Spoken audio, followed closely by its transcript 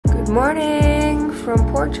Morning from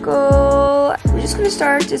Portugal. We're just gonna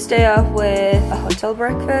start this day off with a hotel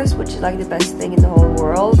breakfast, which is like the best thing in the whole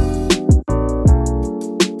world.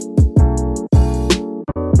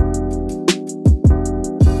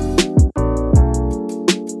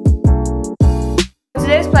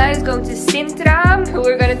 Today's plan is going to Sintra.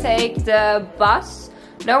 We're gonna take the bus.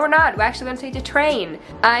 No, we're not. We're actually gonna take the train.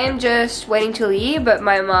 I am just waiting to leave, but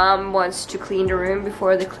my mom wants to clean the room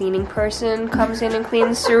before the cleaning person comes in and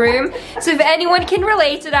cleans the room. So if anyone can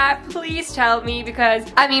relate to that, please tell me, because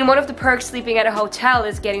I mean, one of the perks sleeping at a hotel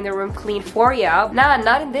is getting the room clean for you. Nah,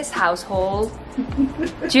 not in this household.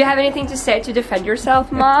 Do you have anything to say to defend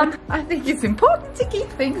yourself, Mom? I think it's important to keep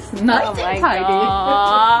things nice and tidy.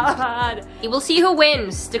 God. We'll see who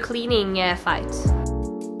wins the cleaning fight.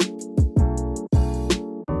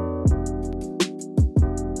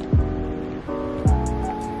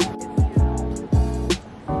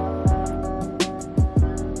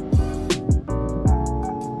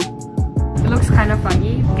 Looks kind of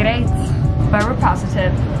funny. Great. But we're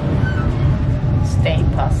positive. Stay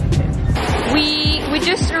positive. We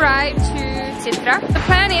just arrived to Sintra. The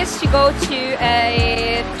plan is to go to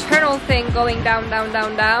a tunnel thing going down.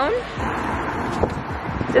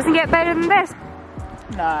 Doesn't get better than this.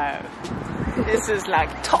 No. This is like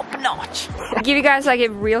top notch. Give you guys like a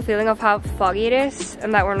real feeling of how foggy it is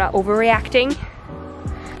and that we're not overreacting.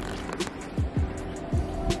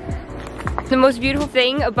 The most beautiful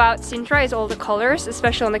thing about Sintra is all the colors,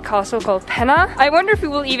 especially on the castle called Penna. I wonder if we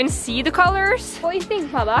will even see the colors. What do you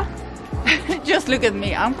think, Mother? Just look at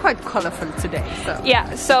me, I'm quite colorful today, so.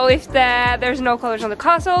 Yeah, so if there's no colors on the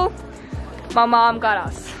castle, my mom got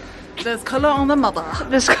us. There's color on the mother.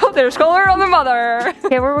 There's color on the mother.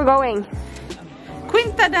 Okay, where are we going?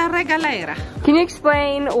 Quinta da Regalera. Can you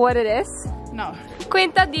explain what it is? No.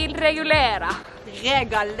 Quinta di Regalera.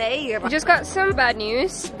 Regalera. We just got some bad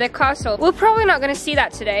news. The castle, we're probably not gonna see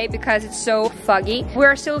that today because it's so foggy.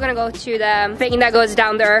 We're still gonna go to the thing that goes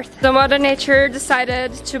down the earth. So Mother Nature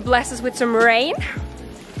decided to bless us with some rain.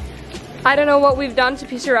 I don't know what we've done to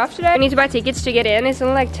piss her off today. You need to buy tickets to get in. It's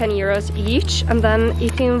only like 10 euros each, and then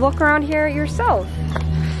you can walk around here yourself,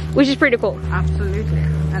 which is pretty cool. Absolutely.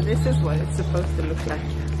 And this is what it's supposed to look like.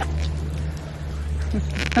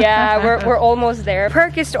 Yeah, we're almost there.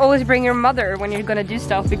 Perk is to always bring your mother when you're gonna do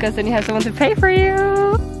stuff, because then you have someone to pay for you.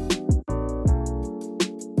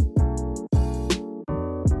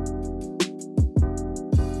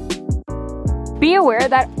 Be aware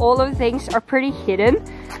that all of the things are pretty hidden.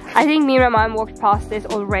 I think me and my mom walked past this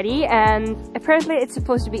already, and apparently it's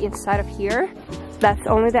supposed to be inside of here. That's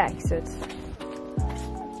only the exit.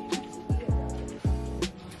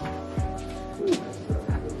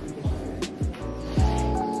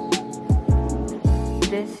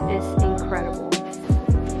 This is incredible.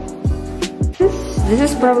 This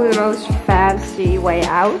is probably the most fancy way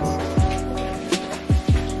out.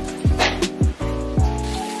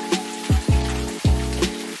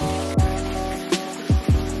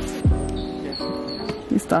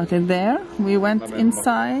 We started there, we went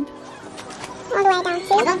inside. All the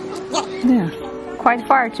way down to There. Quite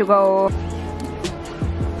far to go.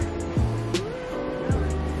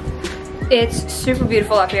 It's super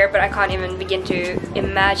beautiful up here, but I can't even begin to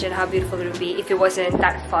imagine how beautiful it would be if it wasn't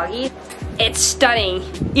that foggy. It's stunning,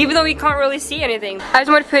 even though we can't really see anything. I just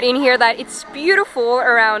want to put in here that it's beautiful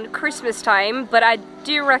around Christmas time, but I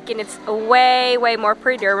do reckon it's way more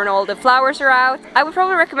prettier when all the flowers are out. I would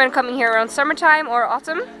probably recommend coming here around summertime or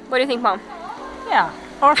autumn. What do you think, Mom? Yeah,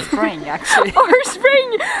 or spring actually. Or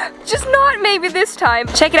spring, just not maybe this time.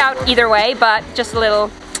 Check it out either way, but just a little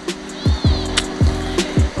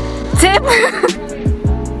tip.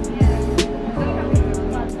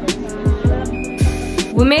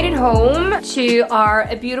 We made it home to our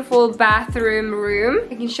beautiful bathroom room.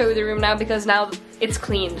 I can show you the room now because now it's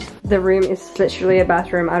cleaned. The room is literally a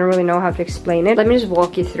bathroom. I don't really know how to explain it. Let me just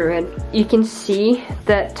walk you through it. You can see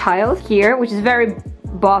the tile here, which is very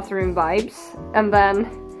bathroom vibes. And then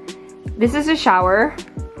this is a shower.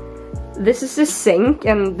 This is the sink,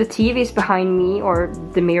 and the TV is behind me, or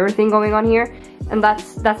the mirror thing going on here. And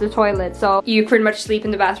that's the toilet, so you pretty much sleep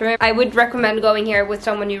in the bathroom. I would recommend going here with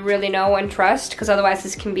someone you really know and trust, because otherwise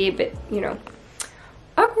this can be a bit, you know,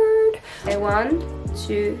 awkward. Okay, 1,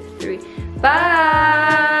 2, 3. Bye!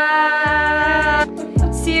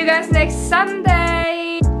 See you guys next Sunday!